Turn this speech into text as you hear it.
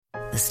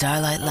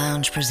Starlight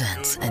Lounge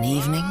presents An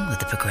Evening with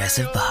the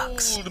Progressive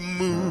Box. Old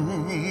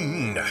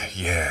moon,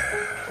 yeah.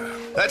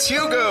 That's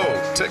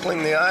Hugo,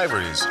 tickling the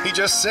ivories. He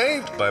just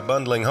saved by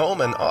bundling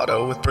home and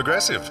auto with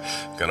Progressive.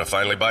 Gonna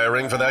finally buy a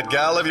ring for that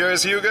gal of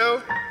yours,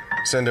 Hugo?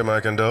 Send her my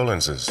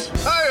condolences.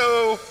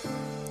 Hi-oh!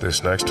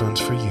 This next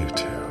one's for you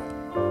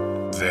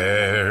two.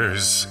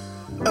 There's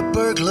a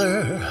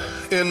burglar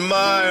in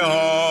my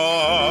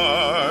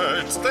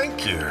heart.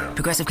 Thank you.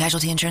 Progressive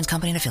Casualty Insurance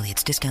Company and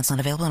Affiliates. Discounts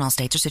not available in all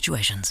states or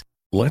situations.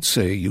 Let's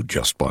say you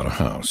just bought a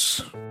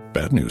house.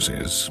 Bad news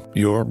is,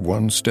 you're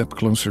one step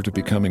closer to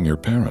becoming your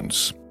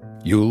parents.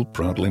 You'll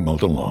proudly mow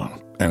the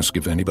lawn. Ask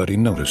if anybody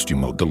noticed you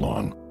mowed the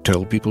lawn.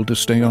 Tell people to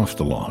stay off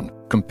the lawn.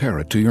 Compare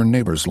it to your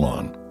neighbor's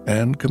lawn.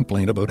 And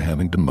complain about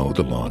having to mow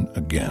the lawn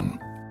again.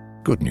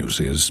 Good news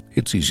is,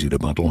 it's easy to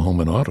bundle home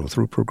and auto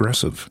through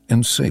Progressive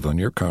and save on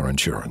your car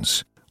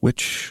insurance,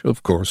 which,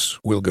 of course,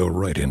 will go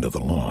right into the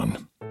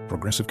lawn.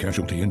 Progressive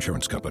Casualty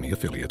Insurance Company,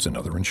 affiliates, and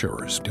other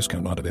insurers.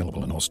 Discount not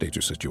available in all states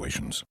or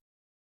situations.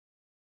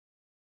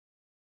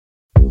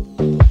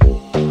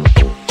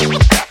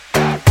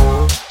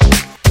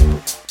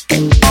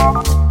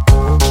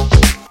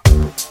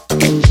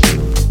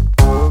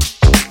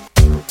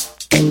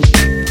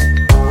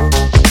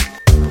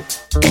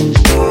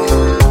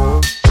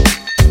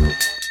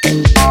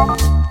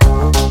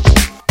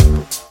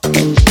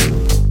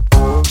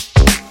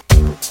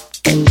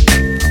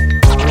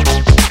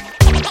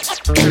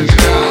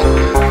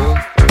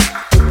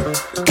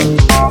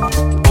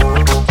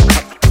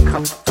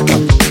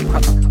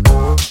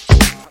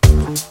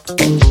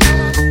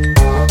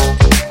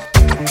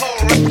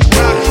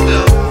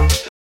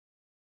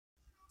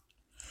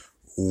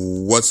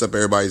 What's up,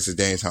 everybody? This is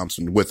Dan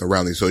Thompson with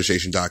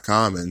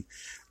AroundTheAssociation.com, and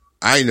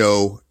I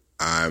know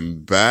I'm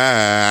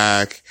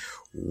back.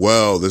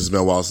 Well, this has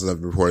been a while since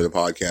I've recorded the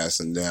podcast,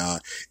 and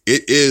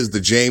it is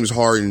the James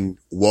Harden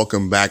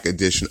Welcome Back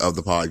edition of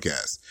the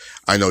podcast.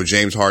 I know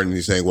James Harden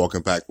is saying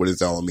welcome back. What does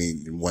that all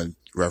mean in one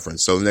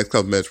reference? So the next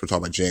couple of minutes, we're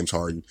talking about James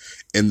Harden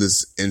in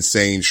this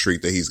insane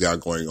streak that he's got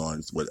going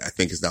on. What I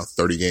think is now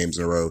 30 games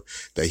in a row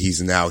that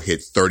he's now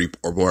hit 30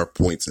 or more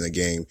points in a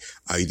game.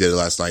 He did it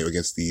last night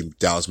against the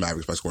Dallas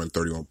Mavericks by scoring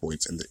 31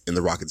 points in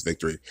the Rockets'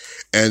 victory.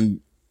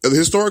 And the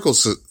historical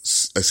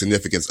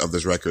significance of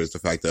this record is the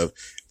fact of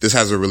this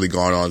hasn't really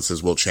gone on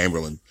since Wilt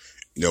Chamberlain,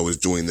 was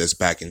doing this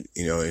back in,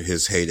 in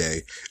his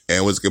heyday. And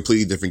it was a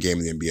completely different game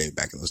in the NBA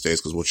back in those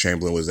days because Wilt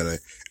Chamberlain was at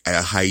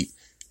a height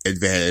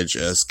advantage,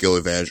 a skill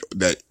advantage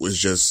that was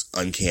just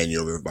uncanny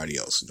over everybody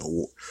else.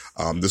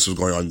 This was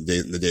going on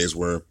in the days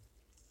where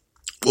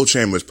Wilt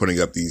Chamberlain was putting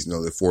up these,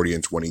 the 40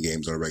 and 20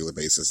 games on a regular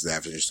basis,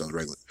 averaging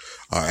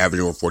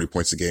over 40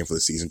 points a game for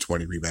the season,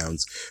 20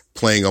 rebounds,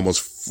 playing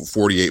almost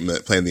 48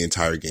 minutes, playing the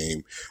entire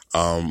game.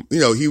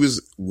 He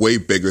was way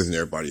bigger than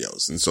everybody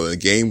else. And so in a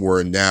game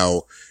where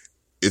now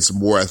it's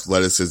more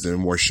athleticism and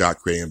more shot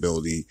creating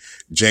ability,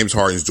 James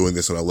Harden is doing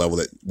this on a level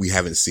that we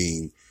haven't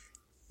seen.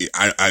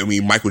 I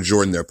mean, Michael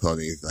Jordan, they're playing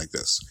anything like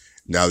this.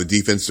 Now the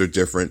defenses are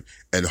different,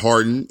 and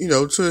Harden,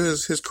 to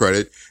his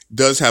credit,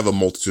 does have a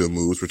multitude of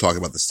moves. We're talking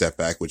about the step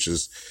back, which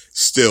is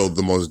still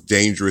the most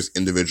dangerous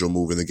individual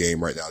move in the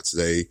game right now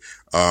today.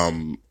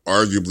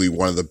 Arguably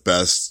one of the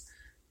best,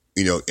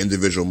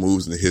 individual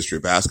moves in the history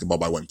of basketball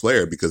by one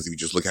player, because if you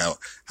just look at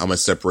how much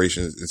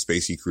separation and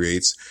space he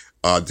creates,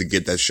 to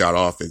get that shot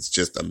off, it's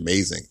just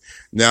amazing.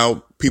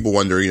 Now people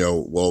wonder,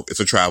 well,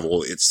 it's a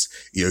travel. It's,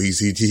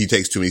 he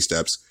takes too many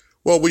steps.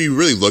 Well, when you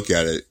really look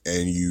at it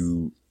and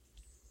you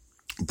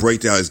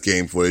break down his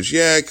game footage,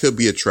 yeah, it could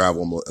be a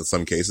travel in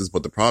some cases,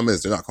 but the problem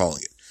is they're not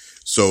calling it.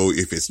 So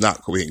if it's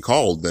not being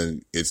called,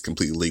 then it's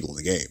completely legal in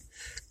the game.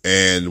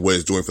 And what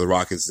it's doing for the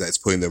Rockets is that it's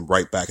putting them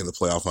right back in the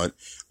playoff hunt.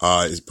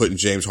 It's putting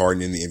James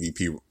Harden in the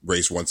MVP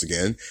race once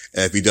again.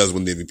 And if he does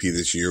win the MVP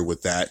this year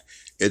with that,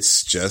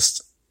 it's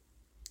just,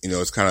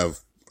 it's kind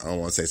of, I don't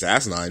want to say it's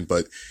asinine,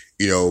 but,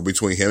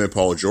 between him and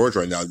Paul George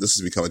right now, this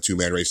has become a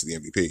two-man race to the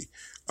MVP.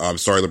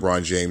 Sorry,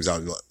 LeBron James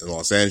out in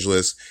Los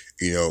Angeles,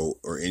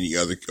 or any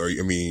other,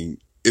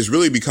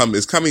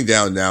 it's coming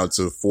down now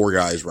to four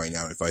guys right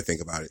now. If I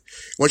think about it,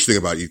 once you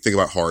think about it, you think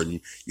about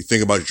Harden, you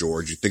think about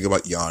George, you think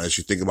about Giannis,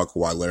 you think about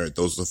Kawhi Leonard.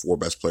 Those are the four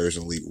best players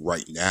in the league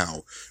right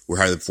now. We're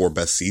having the four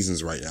best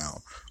seasons right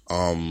now.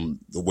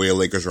 The way the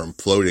Lakers are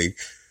imploding,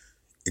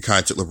 it kind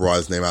of took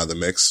LeBron's name out of the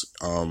mix.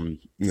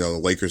 The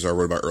Lakers I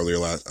wrote about earlier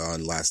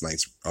on last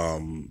night's,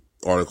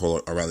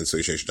 article around the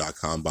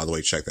association.com. By the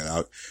way, check that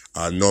out.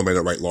 Normally I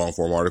don't write long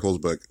form articles,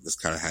 but this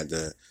kind of had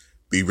to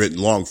be written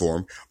long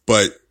form.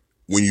 But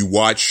when you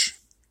watch,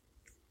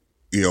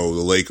 the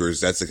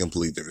Lakers, that's a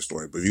completely different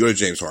story. But if you go to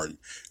James Harden,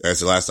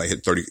 as the last night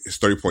hit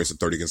 30 points in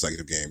 30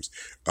 consecutive games.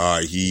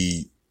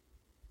 He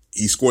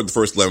scored the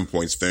first 11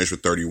 points, finished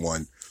with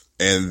 31.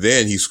 And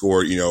then he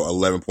scored,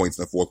 11 points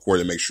in the fourth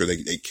quarter to make sure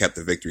they kept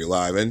the victory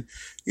alive. And,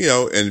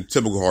 in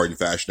typical Harden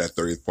fashion, that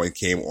 30th point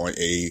came on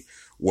a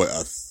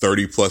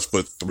 30-plus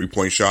foot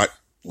three-point shot,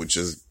 which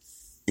is,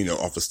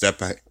 off a step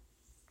back,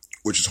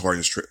 which is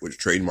Harden's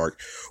trademark.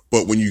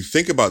 But when you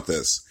think about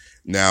this,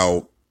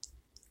 now,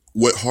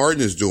 what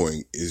Harden is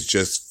doing is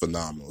just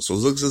phenomenal. So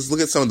let's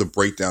look at some of the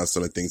breakdowns,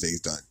 some of the things that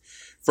he's done.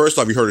 First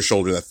off, you hurt his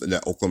shoulder in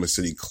that Oklahoma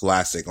City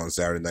Classic on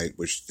Saturday night,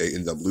 which they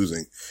ended up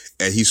losing.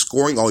 And he's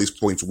scoring all these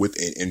points with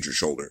an injured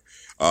shoulder.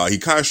 He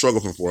kind of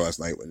struggled from the floor last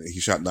night. When he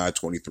shot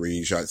 9-23,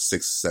 he shot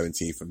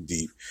 6-17 from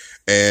deep.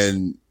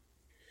 And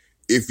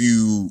if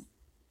you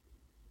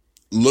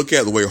look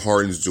at the way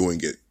Harden's doing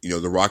it,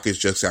 the Rockets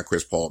just got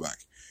Chris Paul back.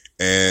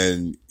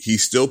 And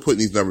he's still putting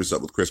these numbers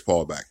up with Chris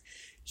Paul back.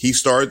 He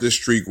started this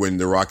streak when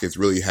the Rockets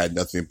really had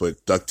nothing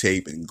but duct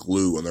tape and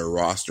glue on their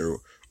roster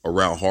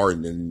around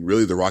Harden. And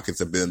really the Rockets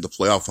have been in the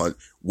playoff hunt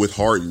with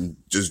Harden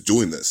just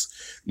doing this.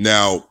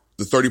 Now,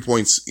 the 30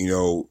 points,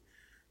 in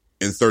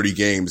 30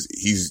 games,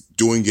 he's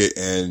doing it.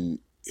 And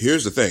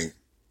here's the thing.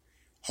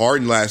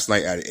 Harden last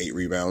night added 8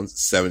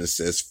 rebounds, 7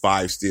 assists,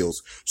 5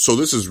 steals. So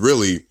this is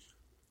really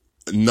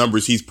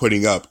numbers he's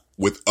putting up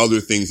with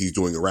other things he's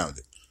doing around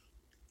it.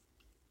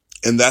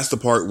 And that's the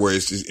part where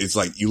it's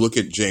like, you look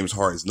at James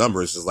Harden's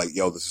numbers, it's like,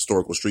 yo, this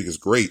historical streak is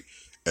great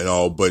and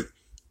all, but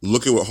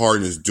look at what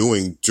Harden is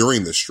doing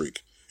during this streak.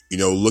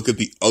 Look at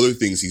the other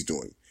things he's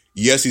doing.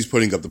 Yes, he's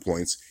putting up the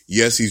points.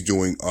 Yes, he's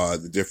doing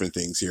the different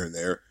things here and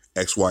there,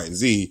 X, Y, and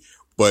Z,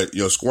 but,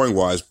 scoring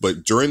wise,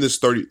 but during this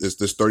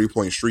 30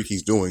 point streak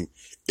he's doing,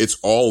 it's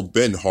all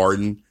been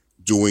Harden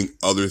doing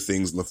other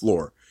things on the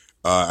floor.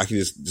 I can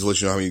just let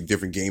you know how many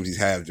different games he's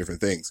had, different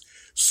things.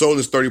 So in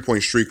this 30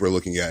 point streak we're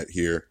looking at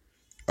here,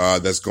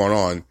 that's gone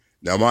on.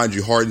 Now, mind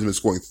you, Harden's been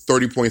scoring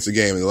 30 points a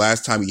game, and the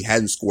last time he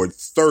hadn't scored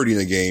 30 in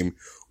a game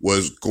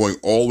was going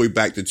all the way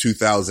back to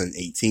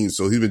 2018.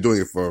 So he's been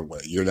doing it for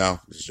a year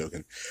now? Just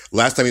joking.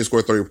 Last time he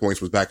scored 30 points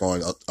was back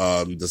on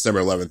December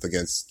 11th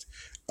against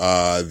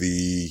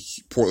the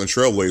Portland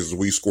Trailblazers,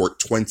 where he scored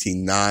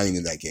 29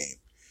 in that game.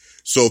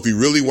 So if you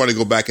really want to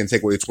go back and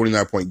take away a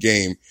 29-point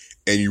game,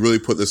 and you really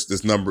put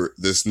this number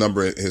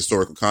in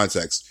historical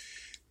context,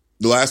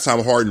 the last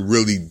time Harden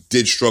really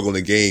did struggle in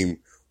a game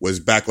was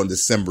back on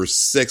December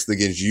 6th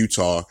against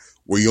Utah,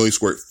 where he only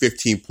scored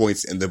 15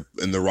 points and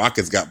the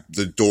Rockets got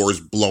the doors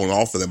blown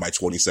off of them by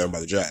 27 by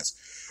the Jazz.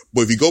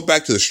 But if you go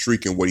back to the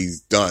streak and what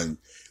he's done,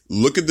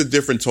 look at the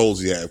different totals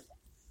he had.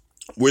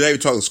 We're not even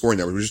talking scoring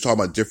numbers. We're just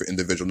talking about different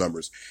individual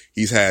numbers.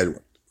 He's had,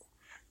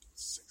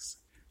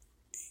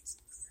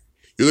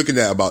 you're looking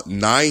at about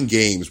 9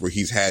 games where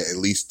he's had at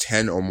least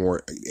 10 or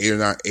more, 8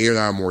 or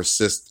 9 more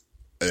assists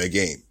in a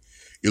game.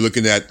 You're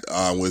looking at,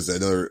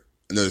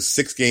 another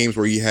 7 games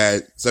where he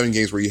had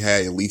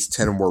at least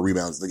 10 or more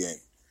rebounds in the game.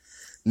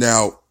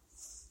 Now,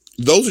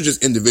 those are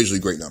just individually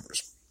great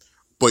numbers.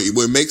 But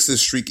what makes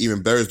this streak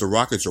even better is the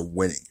Rockets are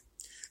winning.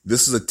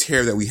 This is a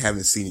tear that we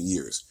haven't seen in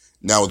years.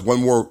 Now, with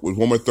one more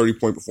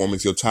 30-point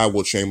performance, he'll tie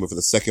Will Chamberlain for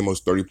the second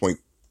most 30-point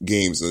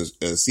games in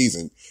a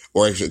season,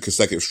 or actually a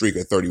consecutive streak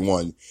at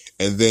 31.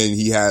 And then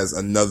he has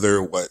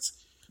another,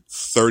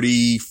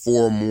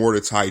 34 more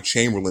to tie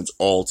Chamberlain's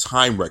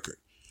all-time record.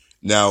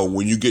 Now,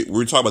 we're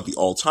talking about the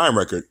all-time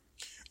record,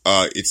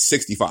 it's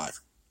 65.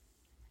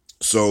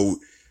 So,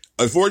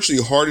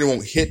 unfortunately, Harden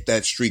won't hit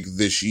that streak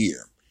this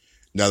year.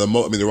 Now,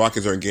 the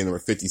Rockets are in game number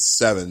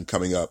 57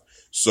 coming up.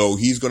 So,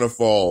 he's going to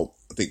fall,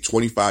 I think,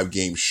 25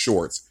 games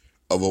short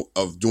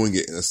of doing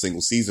it in a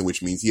single season,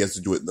 which means he has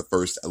to do it in the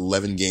first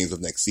 11 games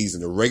of next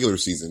season, the regular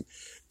season,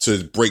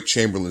 to break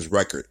Chamberlain's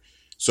record.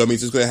 So, I mean,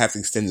 he's just going to have to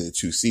extend it to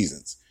 2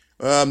 seasons.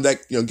 That,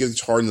 gives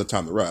Harden the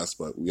time to rest,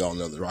 but we all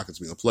know the Rockets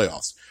will be in the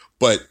playoffs.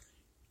 But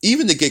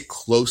even to get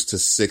close to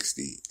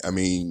 60, I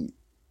mean,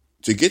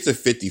 to get to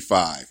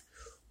 55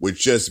 would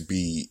just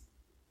be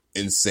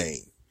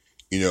insane,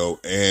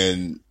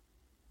 and,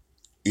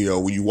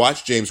 when you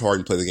watch James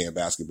Harden play the game of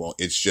basketball,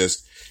 it's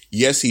just,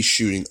 yes, he's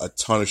shooting a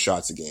ton of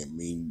shots a game. I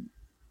mean,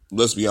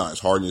 let's be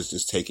honest, Harden is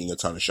just taking a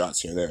ton of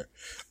shots here and there.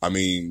 I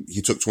mean,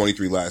 he took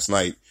 23 last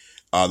night.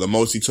 The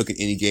most he took in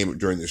any game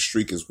during this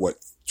streak is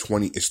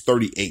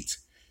 38.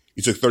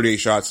 He took 38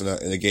 shots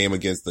in a game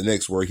against the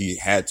Knicks where he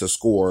had to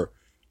score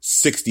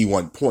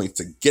 61 points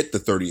to get the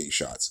 38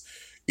 shots,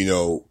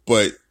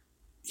 but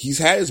he's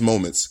had his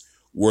moments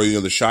where,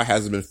 the shot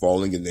hasn't been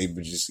falling and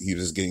he's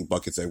just getting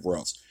buckets everywhere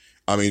else.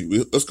 I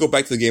mean, let's go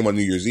back to the game on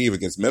New Year's Eve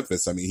against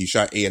Memphis. I mean, he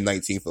shot 8 and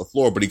 19 for the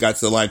floor, but he got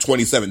to the line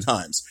 27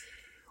 times.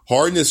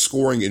 Harden is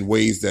scoring in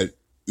ways that,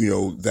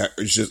 that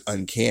is just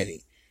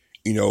uncanny.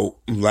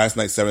 Last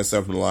night, 7 and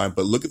 7 from the line,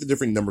 but look at the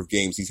different number of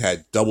games he's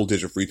had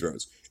double-digit free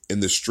throws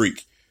in this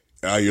streak.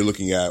 You're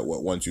looking at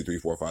 1, 2, 3,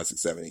 4, 5,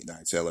 6, 7, 8, 9,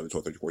 10, 11,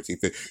 12, 13, 14,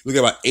 15. Look at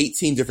about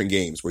 18 different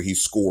games where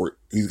he's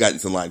gotten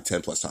to the line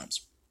 10 plus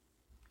times.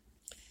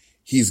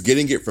 He's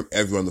getting it from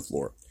everyone on the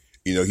floor.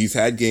 He's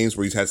had games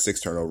where he's had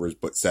 6 turnovers,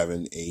 but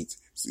 7, 8,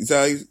 he's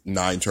had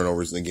 9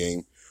 turnovers in the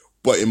game.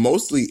 But in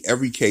mostly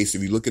every case,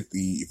 if you go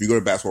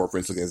to Basketball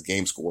Reference, look at his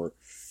game score,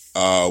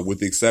 with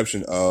the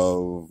exception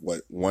of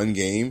one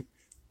game,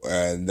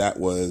 and that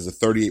was a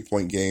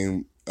 38-point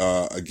game,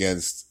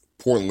 against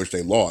Portland, which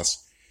they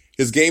lost.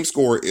 His game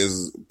score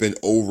has been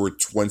over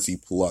 20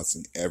 plus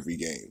in every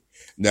game.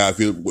 Now,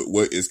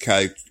 what is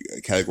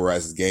categorized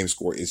as game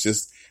score is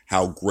just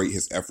how great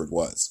his effort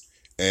was.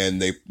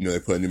 And they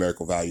put a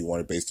numerical value on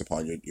it based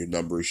upon your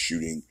numbers,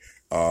 shooting,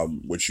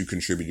 which you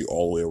contributed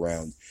all the way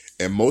around.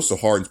 And most of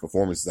Harden's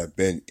performances have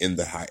been in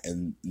the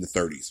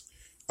 30s.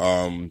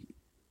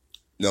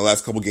 The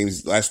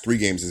last 3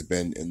 games has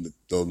been in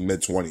the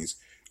mid 20s.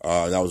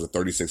 That was a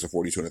 36 or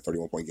 42 and a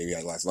 31 point game he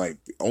had last night,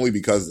 only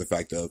because of the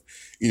fact of,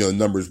 the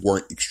numbers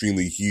weren't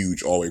extremely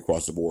huge all the way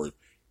across the board.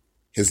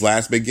 His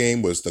last big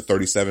game was the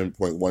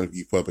 37.1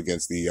 he put up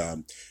against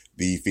the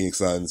Phoenix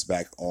Suns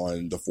back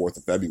on the 4th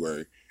of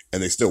February,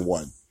 and they still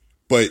won.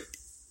 But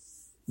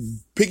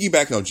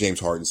piggybacking on James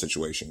Harden's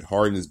situation,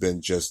 Harden has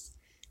been just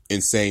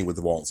insane with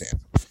the ball in his hand,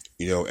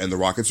 and the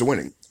Rockets are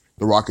winning.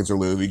 The Rockets are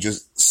literally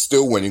just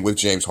still winning with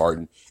James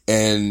Harden.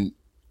 And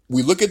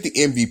we look at the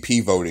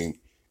MVP voting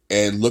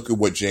and look at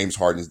what James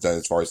Harden has done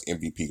as far as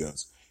MVP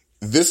goes.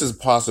 This is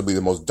possibly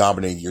the most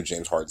dominating year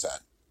James Harden's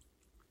had.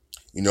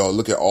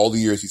 Look at all the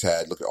years he's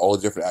had, look at all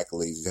the different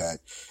accolades he's had,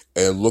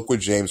 and look what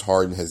James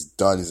Harden has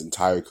done his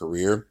entire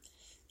career.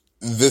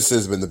 This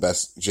has been the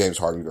best James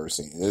Harden we've ever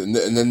seen.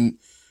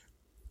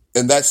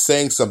 And that's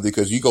saying something,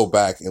 because you go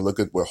back and look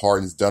at what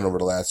Harden's done over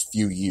the last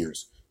few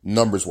years,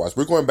 numbers-wise.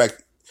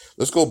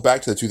 Let's go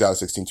back to the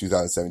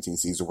 2016-2017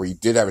 season where he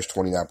did average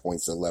 29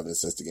 points and 11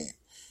 assists a game.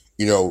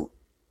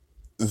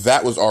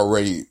 That was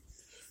already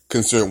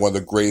considered one of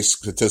the greatest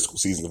statistical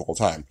seasons of all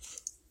time.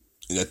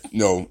 It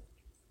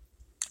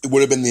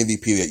would have been the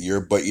MVP that year,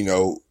 but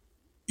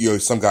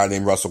some guy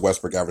named Russell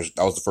Westbrook averaged.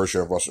 That was the first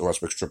year of Russell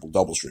Westbrook's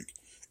triple-double streak,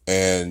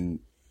 and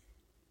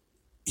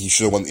he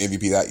should have won the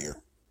MVP that year.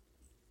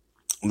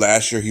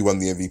 Last year he won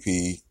the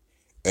MVP,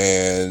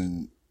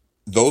 and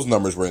those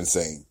numbers were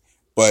insane.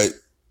 But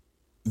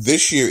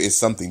this year is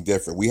something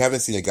different. We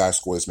haven't seen a guy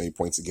score this many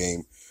points a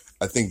game.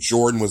 I think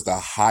Jordan was the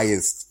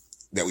highest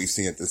that we've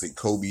seen at this. I think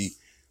Kobe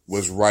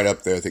was right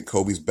up there. I think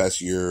Kobe's best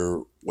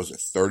year was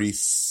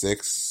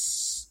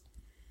 36.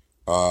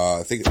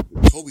 I think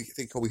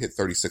Kobe hit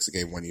 36 a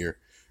game one year.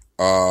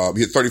 He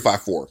hit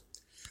 35-4.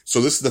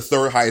 So this is the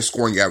third highest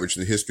scoring average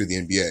in the history of the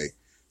NBA.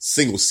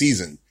 Single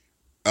season.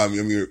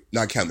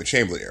 Not counting the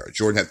Chamberlain era.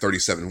 Jordan had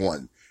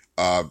 37-1.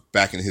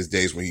 Back in his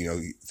days when, I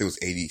think it was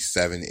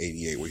 87,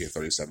 88, where he had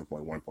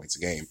 37.1 points a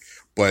game.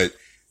 But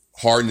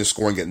Harden is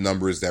scoring at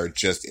numbers that are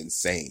just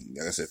insane.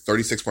 Like I said,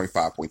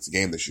 36.5 points a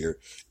game this year.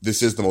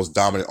 This is the most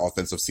dominant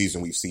offensive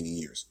season we've seen in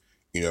years.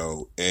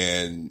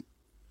 And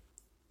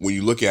when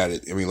you look at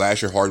it,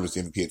 last year Harden was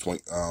the MVP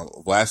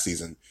of last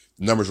season.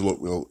 The numbers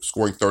were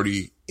scoring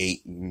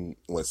 38 and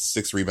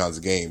 6 rebounds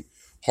a game.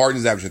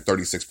 Harden's averaging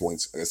 36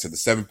 points. Like I said, the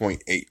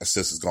 7.8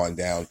 assists has gone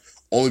down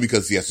only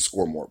because he has to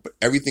score more. But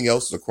everything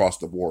else is across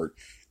the board,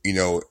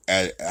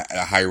 at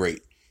a high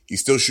rate. He's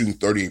still shooting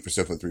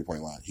 38% from the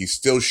three-point line. He's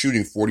still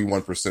shooting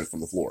 41% from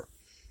the floor.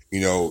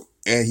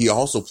 And he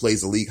also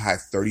plays a league high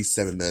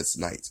 37 minutes a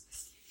night.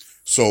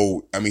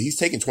 So, he's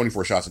taking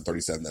 24 shots in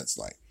 37 minutes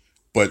a night.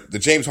 But the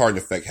James Harden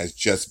effect has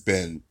just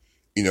been,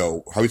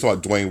 how we talk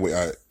about Dwayne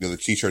Wade, the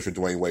t-shirts for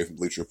Dwayne Wade from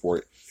Bleacher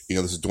Report.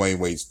 This is Dwayne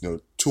Wade's,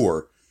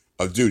 tour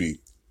of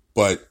duty.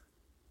 But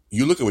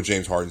you look at what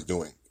James Harden's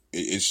doing.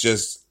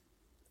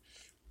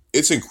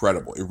 It's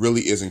incredible. It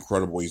really is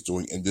incredible what he's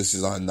doing. And this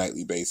is on a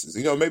nightly basis.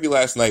 Maybe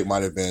last night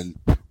might have been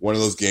one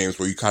of those games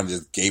where you kind of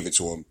just gave it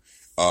to him.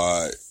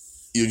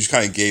 You just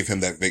kind of gave him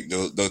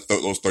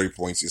those 30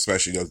 points,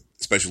 especially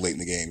late in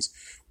the games.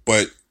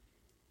 But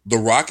the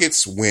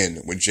Rockets win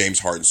when James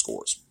Harden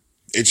scores.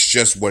 It's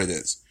just what it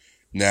is.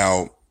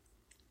 Now,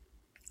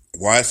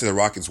 why I say the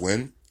Rockets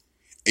win,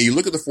 and you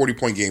look at the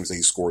 40-point games that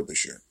he scored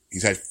this year.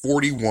 He's had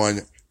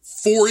 41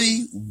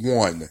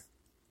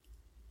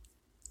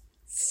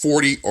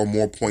 40 or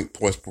more point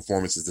plus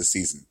performances this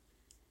season.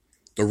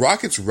 The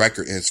Rockets'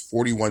 record in his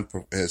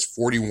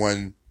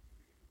 21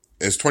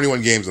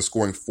 games of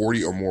scoring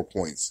 40 or more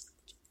points.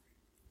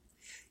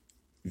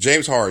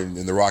 James Harden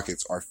and the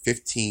Rockets are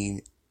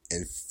 15-5.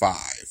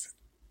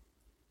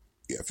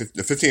 Yeah,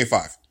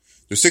 15-5.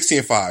 They're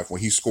 16-5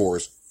 when he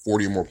scores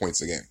 40 or more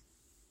points a game.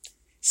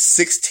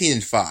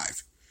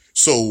 16-5.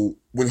 So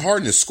when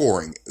Harden is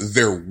scoring,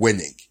 they're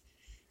winning.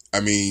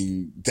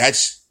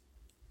 That's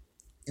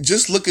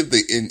just look at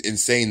the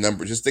insane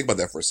number. Just think about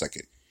that for a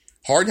second.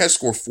 Harden has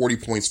scored 40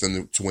 points for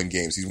them to win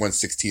games. He's won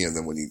 16 of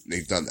them when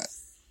they've done that.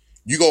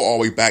 You go all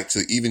the way back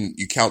to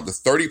you count the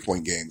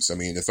 30-point games. The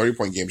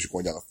 30-point games are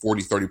going down to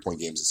 40, 30-point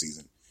games a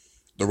season.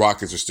 The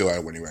Rockets are still at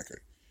a winning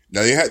record.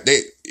 Now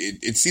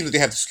it seems that they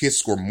have to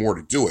score more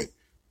to do it,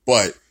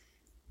 but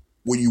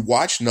when you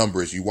watch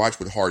numbers, you watch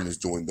what Harden is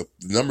doing, the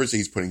numbers that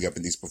he's putting up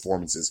in these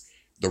performances,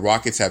 the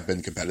Rockets have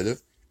been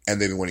competitive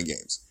and they've been winning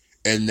games.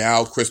 And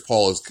now Chris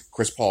Paul is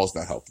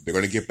not helping. They're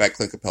going to get back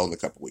Clint Capella in a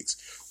couple weeks.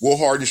 Will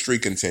Harden's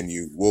streak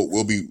continue?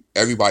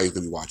 Everybody's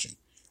going to be watching.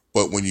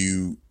 But when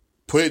you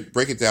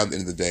break it down at the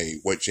end of the day,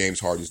 what James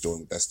Harden is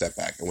doing with that step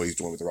back and what he's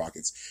doing with the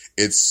Rockets,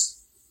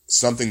 it's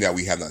something that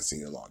we have not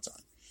seen in a long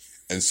time.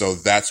 And so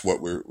that's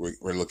what we're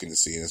looking to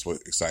see, and that's what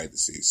we're excited to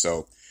see.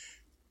 So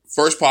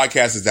first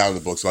podcast is down in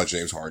the books about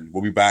James Harden.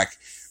 We'll be back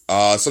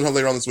sometime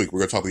later on this week.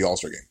 We're going to talk about the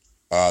All-Star game.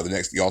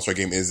 The All-Star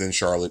game is in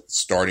Charlotte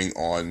starting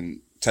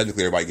on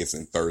technically everybody gets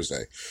in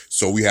Thursday.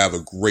 So we have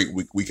a great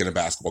weekend of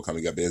basketball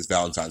coming up. It is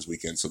Valentine's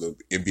weekend, so the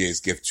NBA's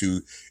gift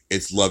to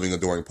its loving,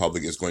 adoring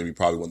public is going to be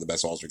probably one of the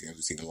best All-Star games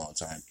we've seen in a long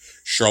time.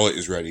 Charlotte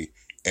is ready,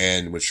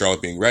 and with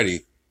Charlotte being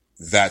ready,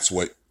 that's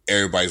what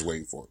everybody's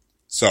waiting for.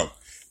 So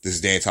this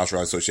is Dan Thompson,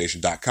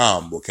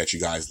 AroundTheAssociation.com. We'll catch you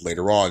guys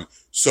later on.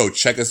 So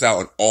check us out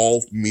on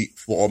all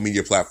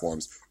media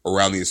platforms,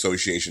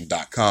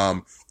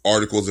 AroundTheAssociation.com.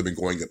 Articles have been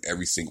going up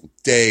every single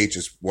day.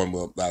 Just one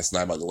last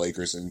night about the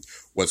Lakers and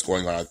what's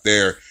going on out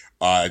there.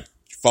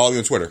 Follow me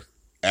on Twitter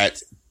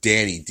at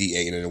Danny,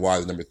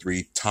 D-A-N-N-Y,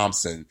 3,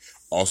 Thompson.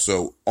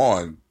 Also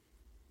on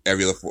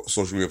every other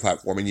social media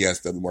platform. And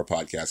yes, there'll be more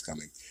podcasts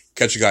coming.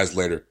 Catch you guys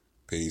later.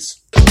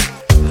 Peace.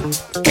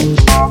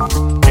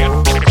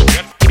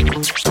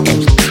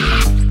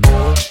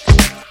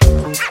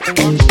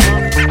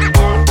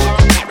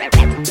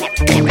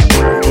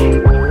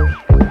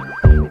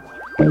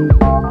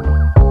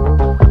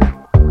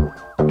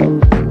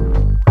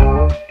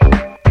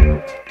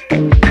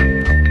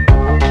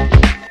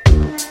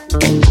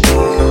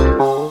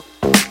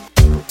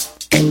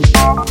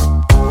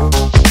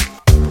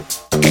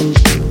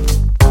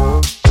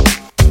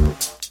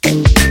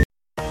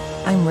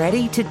 I'm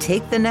ready to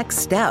take the next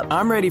step.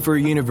 I'm ready for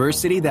a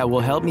university that will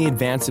help me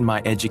advance in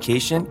my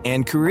education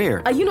and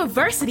career. A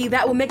university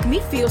that will make me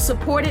feel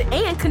supported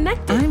and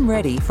connected. I'm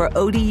ready for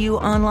ODU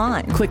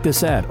Online. Click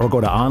this ad or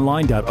go to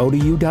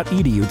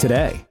online.odu.edu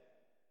today.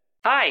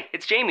 Hi,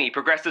 it's Jamie,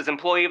 Progressive's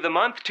Employee of the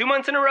Month, 2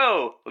 months in a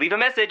row. Leave a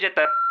message at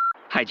the...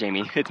 Hi,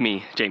 Jamie. It's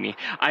me, Jamie.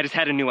 I just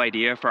had a new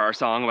idea for our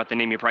song about the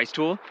Name Your Price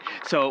tool.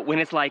 So when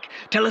it's like,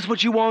 tell us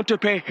what you want to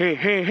pay, hey,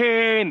 hey,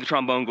 hey, and the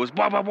trombone goes,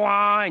 blah, blah,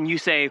 blah, and you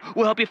say,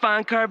 we'll help you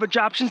find coverage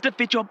options to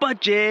fit your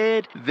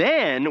budget.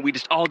 Then we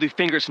just all do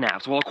finger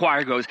snaps while a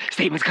choir goes,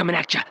 statements coming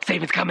at ya,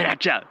 statements coming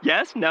at ya.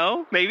 Yes?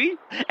 No? Maybe?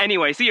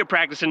 Anyway, see you at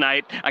practice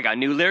tonight. I got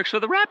new lyrics for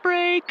the rap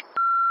break.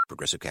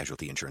 Progressive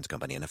Casualty Insurance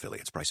Company and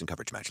Affiliates. Price and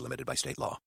coverage match limited by state law.